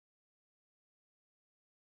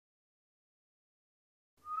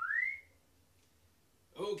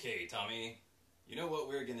Okay, Tommy. You know what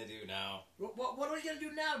we're gonna do now? What are we gonna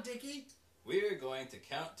do now, Dickie? We're going to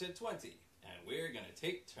count to 20, and we're gonna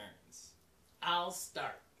take turns. I'll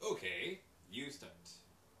start. Okay, you start.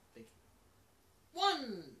 Thank you.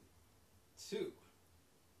 1, 2,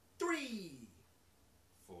 3,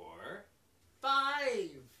 4, 5,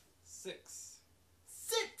 6.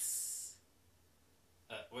 6,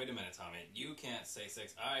 Wait a minute, Tommy. You can't say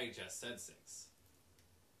 6. I just said 6.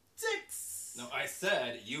 6. No, I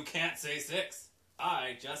said you can't say 6.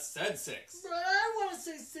 I just said 6. But I want to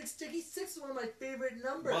say 6, Dickie. 6 is one of my favorite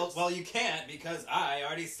numbers. Well, you can't because I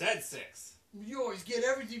already said 6. You always get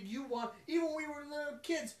everything you want. Even when we were little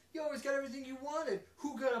kids, you always got everything you wanted.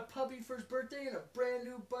 Who got a puppy for his birthday and a brand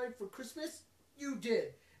new bike for Christmas? You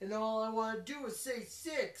did. And all I want to do is say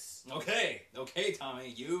 6. Okay, Tommy.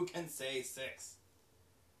 You can say 6.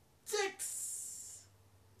 6,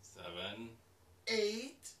 7,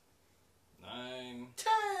 8, 9,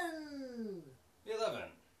 10, 11.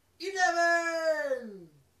 11.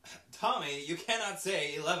 Tommy, you cannot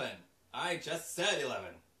say 11. I just said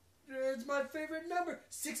 11. It's my favorite number.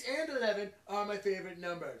 6 and 11 are my favorite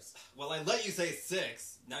numbers. Well, I let you say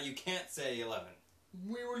 6. Now you can't say 11.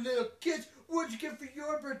 We were little kids. What'd you get for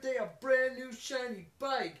your birthday? A brand new shiny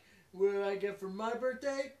bike. What did I get for my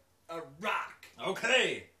birthday? A rock.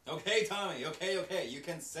 Okay, Tommy. Okay. You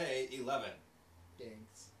can say 11.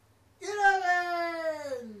 Thanks.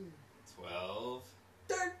 11. 12,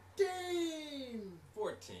 13.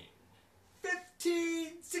 14.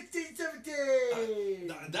 15, 16,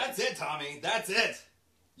 17. That's it, Tommy. That's it.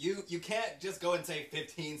 You can't just go and say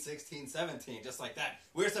 15, 16, 17 just like that.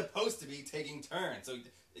 We're supposed to be taking turns. So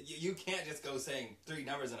you can't just go saying 3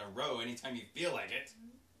 numbers in a row anytime you feel like it.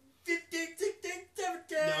 15, 16,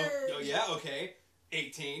 17. No, yeah, okay.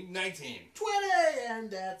 18, 19. 20. And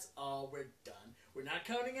that's all. We're done. We're not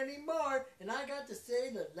counting anymore. And I got to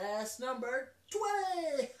say the last number,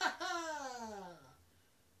 20. Ha ha.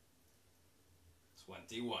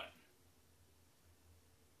 21.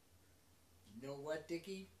 You know what,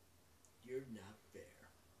 Dickie? You're not fair.